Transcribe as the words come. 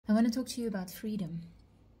I want to talk to you about freedom.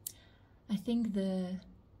 I think the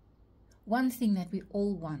one thing that we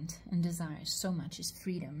all want and desire so much is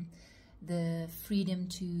freedom. The freedom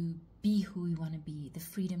to be who we want to be, the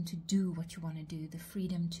freedom to do what you want to do, the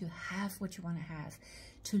freedom to have what you want to have,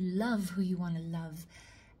 to love who you want to love,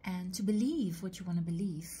 and to believe what you want to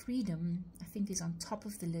believe. Freedom, I think, is on top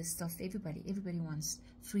of the list of everybody. Everybody wants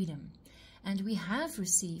freedom. And we have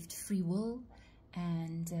received free will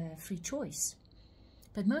and free choice.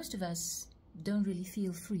 But most of us don't really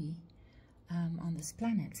feel free on this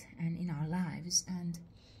planet and in our lives. And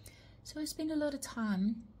so I spend a lot of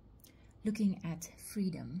time looking at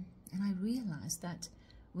freedom. And I realized that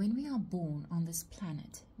when we are born on this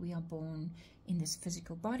planet, we are born in this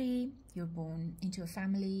physical body, you're born into a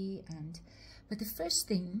family, but the first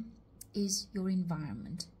thing is your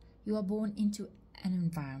environment. You are born into an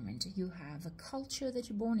environment. You have a culture that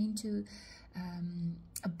you're born into,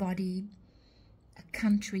 a body, a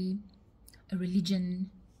country, a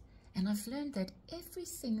religion. And I've learned that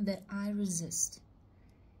everything that I resist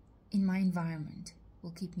in my environment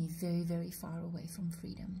will keep me very, very far away from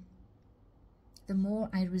freedom. The more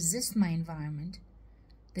I resist my environment,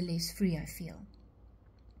 the less free I feel.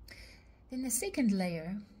 Then the second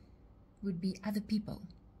layer would be other people.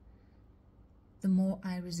 The more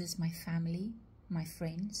I resist my family, my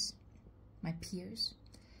friends, my peers,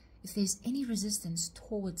 if there's any resistance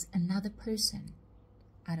towards another person,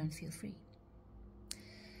 I don't feel free.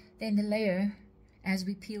 Then the layer, as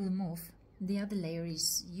we peel them off, the other layer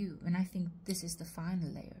is you. And I think this is the final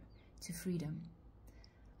layer to freedom.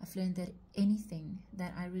 I've learned that anything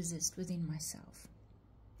that I resist within myself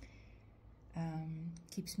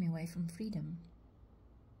keeps me away from freedom.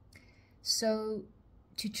 So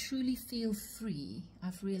to truly feel free,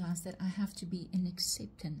 I've realized that I have to be in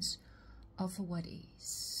acceptance of what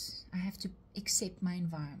is. I have to accept my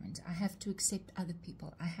environment. I have to accept other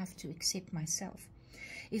people. I have to accept myself.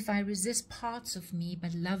 If I resist parts of me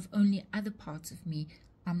but love only other parts of me,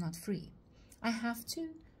 I'm not free. I have to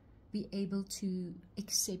be able to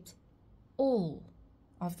accept all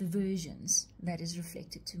of the versions that is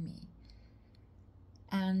reflected to me.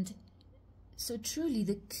 And so truly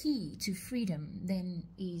the key to freedom then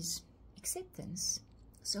is acceptance.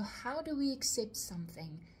 So how do we accept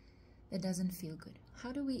something that doesn't feel good?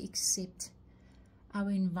 How do we accept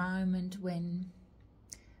our environment when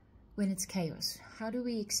it's chaos? How do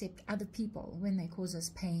we accept other people when they cause us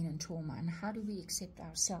pain and trauma? And how do we accept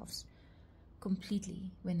ourselves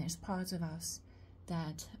completely when there's parts of ourselves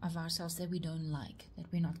that we don't like,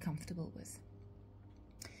 that we're not comfortable with?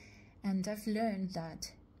 And I've learned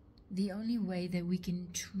that the only way that we can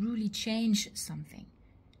truly change something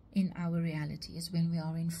in our reality is when we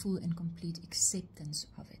are in full and complete acceptance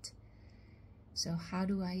of it. So how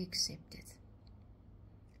do I accept it?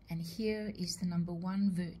 And here is the number one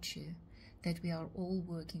virtue that we are all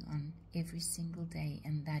working on every single day,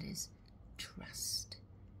 and that is trust.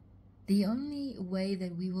 The only way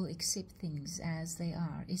that we will accept things as they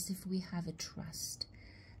are is if we have a trust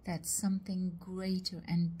that something greater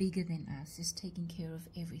and bigger than us is taking care of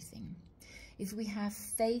everything. If we have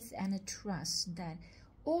faith and a trust that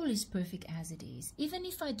all is perfect as it is, even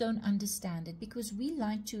if I don't understand it, because we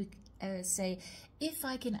like to say, if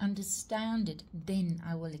I can understand it, then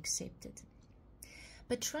I will accept it.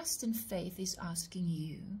 But trust and faith is asking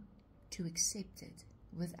you to accept it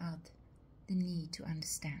without the need to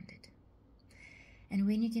understand it. And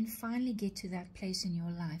when you can finally get to that place in your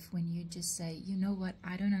life when you just say, you know what,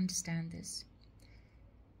 I don't understand this,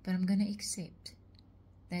 but I'm going to accept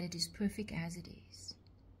that it is perfect as it is,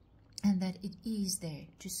 and that it is there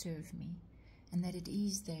to serve me, and that it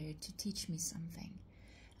is there to teach me something.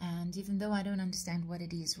 And even though I don't understand what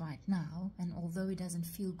it is right now, and although it doesn't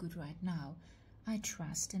feel good right now, I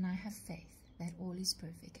trust and I have faith that all is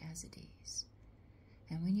perfect as it is.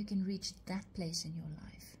 And when you can reach that place in your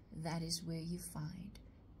life, that is where you find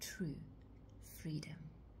true freedom.